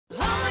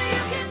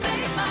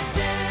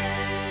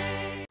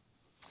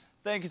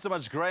Thank you so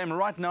much, Graham.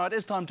 Right now, it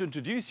is time to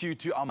introduce you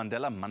to our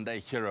Mandela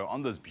Monday Hero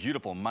on this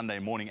beautiful Monday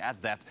morning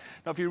at that.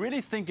 Now, if you really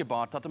think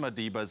about Tata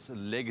Madiba's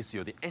legacy,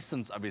 or the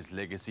essence of his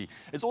legacy,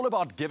 it's all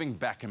about giving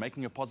back and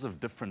making a positive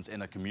difference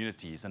in our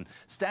communities and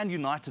stand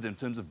united in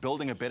terms of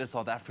building a better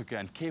South Africa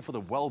and care for the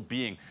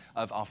well-being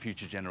of our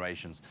future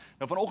generations.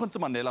 Nou, vanoggend se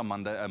Mandela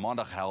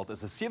Maandag held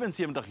is 'n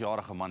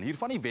 77-jarige man hier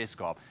van die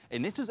Weskaap.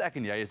 En net soos ek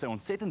en jy is hy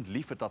ontsettend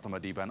lief vir Tata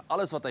Madiba en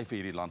alles wat hy vir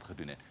hierdie land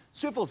gedoen het.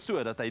 Soveel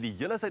so dat hy die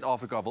hele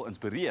Suid-Afrika wil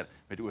inspireer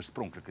met die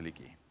oorspronklike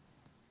liedjie.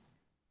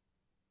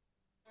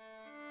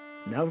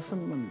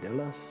 Nelson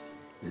Mandela's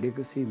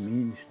legacy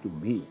means to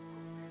me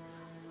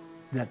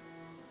that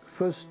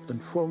first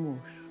and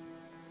foremost,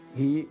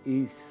 he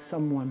is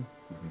someone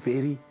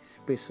very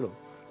special.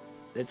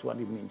 That's what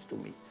it means to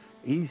me.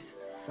 He's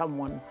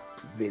someone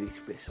very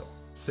special.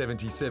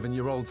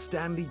 77-year-old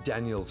Stanley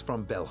Daniels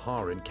from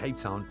Belhar in Cape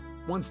Town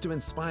wants to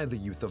inspire the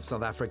youth of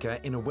South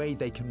Africa in a way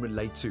they can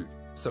relate to.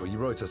 So he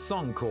wrote a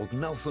song called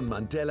Nelson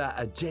Mandela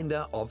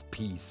Agenda of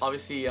Peace.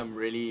 Obviously, I'm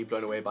really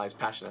blown away by his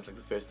passion. That's like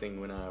the first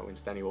thing when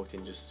Stanley walked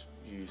in, just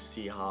you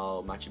see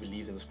how much he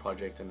believes in this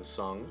project and the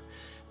song.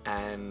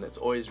 And it's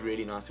always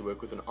really nice to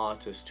work with an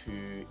artist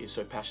who is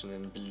so passionate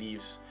and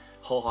believes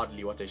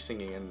wholeheartedly what they're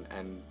singing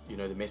and you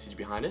know, the message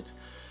behind it.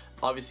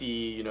 Obviously,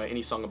 you know,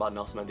 any song about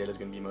Nelson Mandela is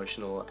going to be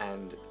emotional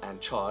and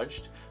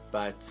charged,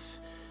 but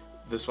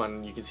this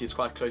one, you can see it's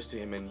quite close to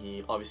him and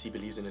he obviously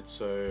believes in it.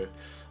 So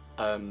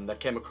that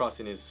came across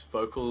in his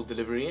vocal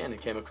delivery and it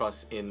came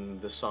across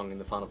in the song, in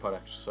the final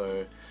product.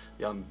 So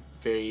yeah, I'm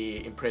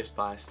very impressed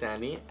by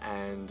Stanley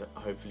and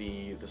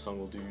hopefully the song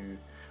will do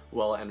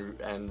well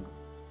and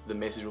the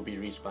message will be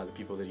reached by the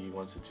people that he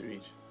wants it to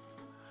reach.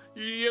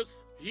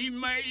 Yes, he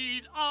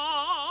made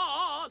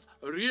us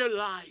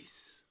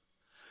realize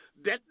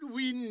that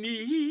we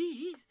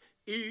need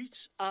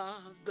each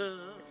other.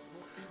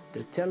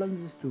 The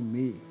challenges to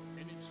me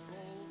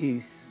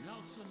is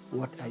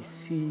what I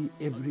see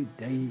every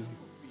day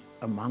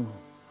among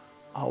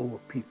our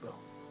people.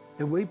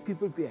 The way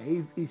people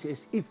behave is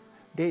as if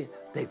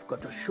they've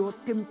got a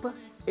short temper,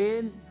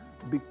 and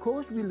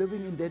because we're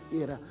living in that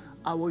era,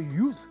 our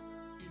youth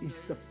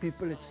is the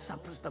people that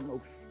suffers the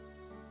most.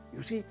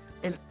 You see,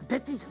 and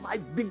that is my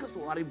biggest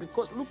worry,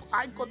 because look,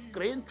 I got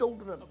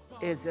grandchildren.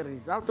 As a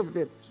result of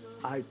that,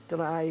 I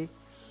try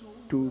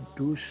to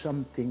do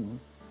something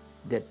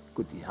that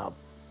could help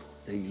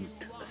the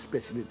youth,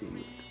 especially the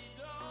youth.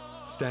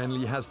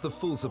 Stanley has the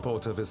full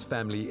support of his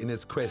family in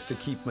his quest to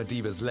keep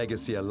Madiba's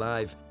legacy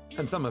alive,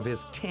 and some of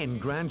his 10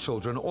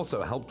 grandchildren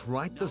also helped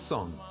write the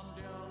song.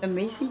 The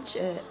message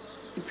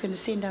it's going to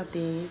send out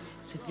there,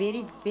 it's a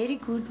very, very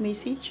good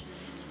message,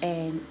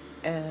 and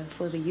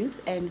for the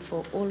youth and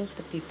for all of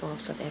the people of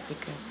South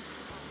Africa.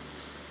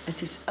 It's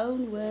his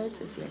own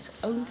words, it's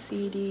his own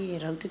CD,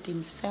 he wrote it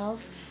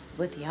himself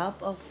with the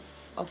help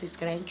of his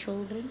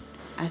grandchildren.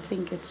 I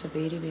think it's a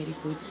very, very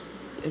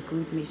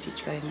good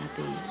message going out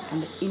there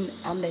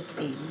on that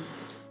scene.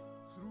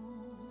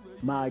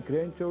 My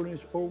grandchildren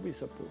is always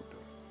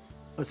supportive,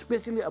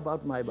 especially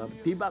about my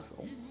Madiba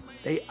song.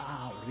 They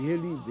are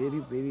really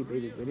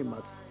very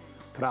much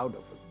proud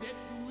of it.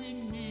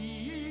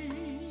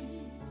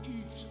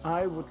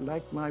 I would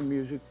like my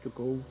music to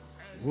go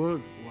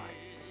worldwide.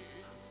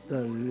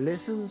 The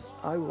lessons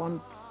I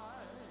want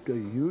the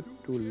youth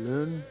to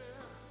learn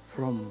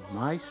from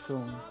my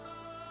song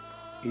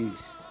is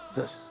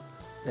this.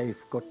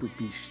 They've got to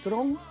be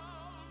strong.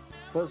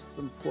 First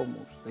and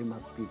foremost, they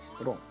must be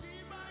strong.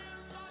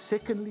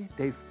 Secondly,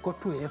 they've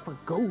got to have a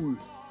goal.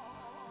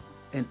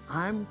 And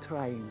I'm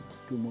trying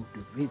to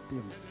motivate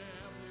them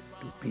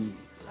to be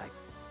like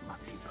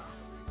Madiba.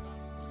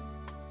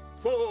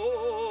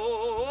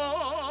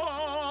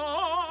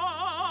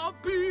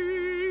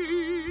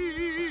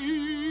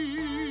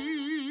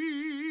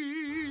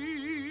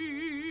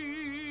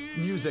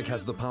 Music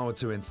has the power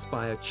to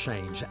inspire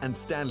change, and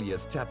Stanley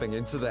is tapping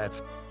into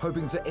that,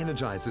 hoping to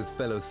energize his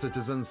fellow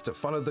citizens to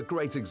follow the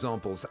great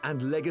examples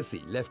and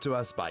legacy left to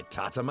us by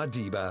Tata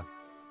Madiba.